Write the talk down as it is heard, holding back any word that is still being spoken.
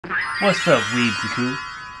What's up, WEBTOON?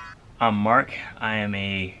 I'm Mark. I am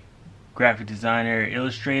a graphic designer,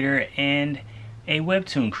 illustrator, and a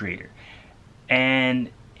webtoon creator. And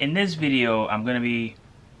in this video, I'm going to be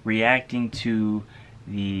reacting to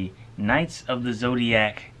the Knights of the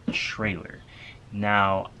Zodiac trailer.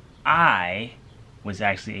 Now, I was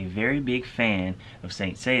actually a very big fan of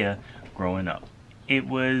Saint Seiya growing up. It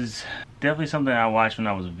was definitely something I watched when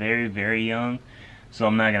I was very, very young. So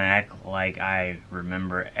I'm not gonna act like I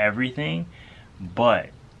remember everything,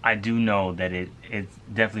 but I do know that it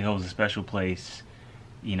definitely holds a special place,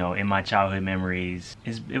 you know, in my childhood memories.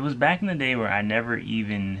 It was back in the day where I never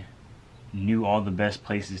even knew all the best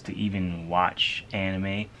places to even watch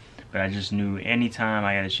anime, but I just knew anytime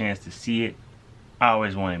I got a chance to see it, I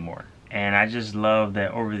always wanted more. And I just love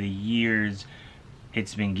that over the years,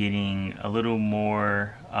 it's been getting a little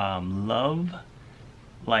more love,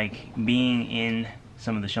 like being in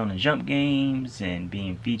some of the Shonen Jump games and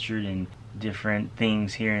being featured in different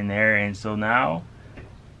things here and there. And so now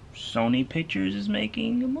Sony Pictures is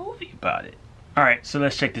making a movie about it. Alright, so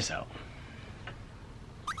let's check this out.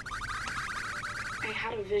 I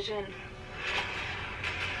had a vision.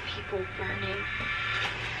 People burning.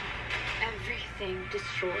 Everything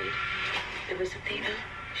destroyed. It was Athena.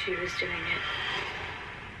 She was doing it.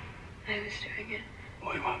 I was doing it.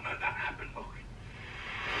 We won't let that happen, boy.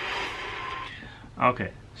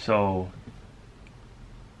 Okay, so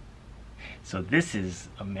this is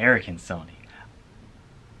American Sony.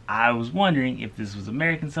 I was wondering if this was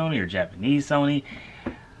American Sony or Japanese Sony.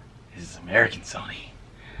 This is American Sony.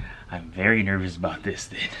 I'm very nervous about this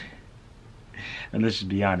then. And let's just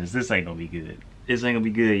be honest, this ain't gonna be good. This ain't gonna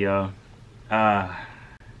be good, y'all.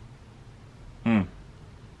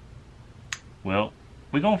 Well,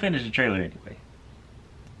 we're gonna finish the trailer anyway.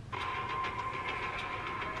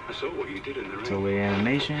 I saw what you did in the ring. So with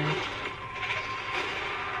animation. I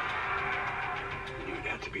knew it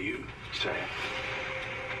had to be you, Seiya.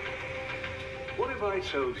 What if I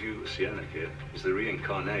told you Zodiac is the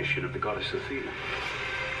reincarnation of the goddess Athena?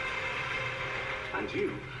 And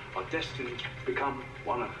you are destined to become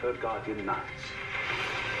one of her guardian knights.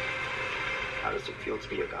 How does it feel to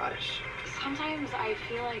be a goddess? Sometimes I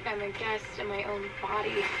feel like I'm a guest in my own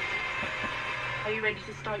body. Are you ready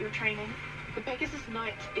to start your training? The Pegasus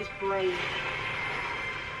Knight is brave,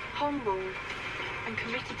 humble, and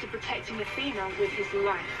committed to protecting Athena with his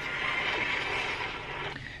life.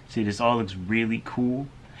 See, this all looks really cool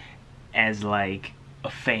as like a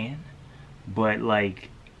fan, but like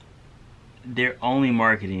they're only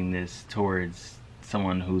marketing this towards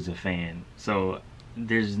someone who's a fan. So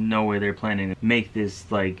there's no way they're planning to make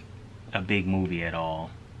this like a big movie at all.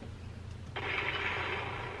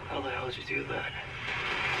 How the hell did you do that?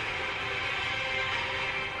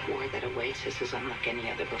 The war that awaits us is unlike any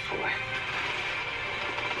other before.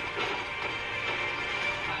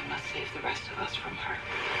 I must save the rest of us from her.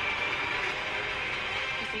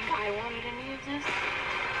 You think I wanted any of this?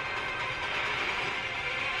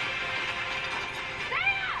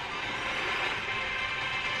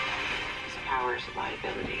 His power is a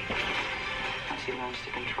liability. Once he learns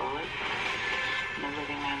to control it, no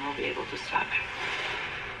living man will be able to stop him.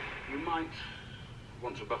 You might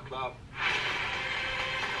want to buckle up.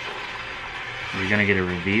 We're gonna get a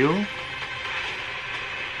reveal.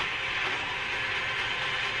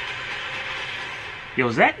 Yo,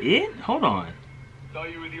 is that it? Hold on. Thought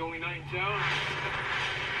you were the only knight in town.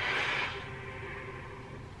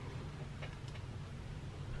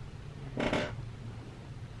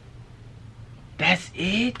 That's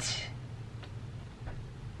it?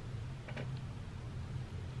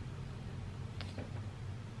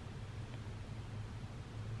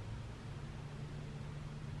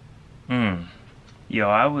 Yo,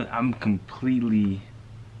 I'm completely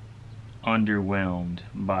underwhelmed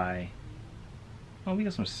by. Oh, we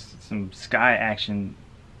got some sky action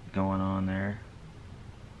going on there.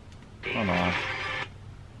 Hold on.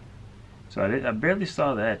 So I barely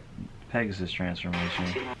saw that Pegasus transformation.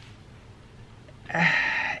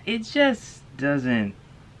 It just doesn't.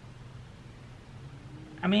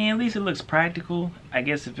 I mean, at least it looks practical. I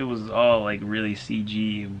guess if it was all like really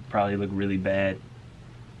CG, it would probably look really bad.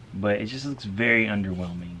 But it just looks very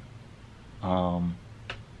underwhelming. But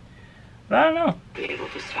I don't know.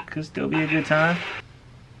 Could still be a good time.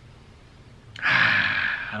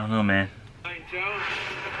 I don't know, man.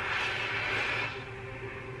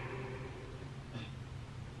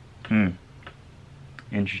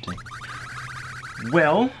 Interesting.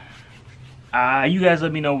 Well, you guys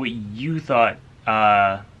let me know what you thought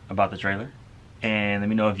about the trailer. And let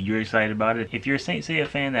me know if you're excited about it. If you're a Saint Seiya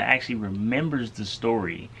fan that actually remembers the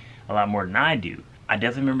story a lot more than I do, I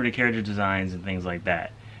definitely remember the character designs and things like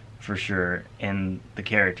that. for sure, and the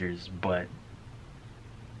characters, but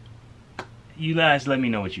you guys let me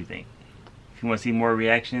know what you think. If you want to see more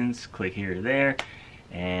reactions, click here or there,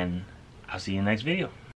 and I'll see you in the next video.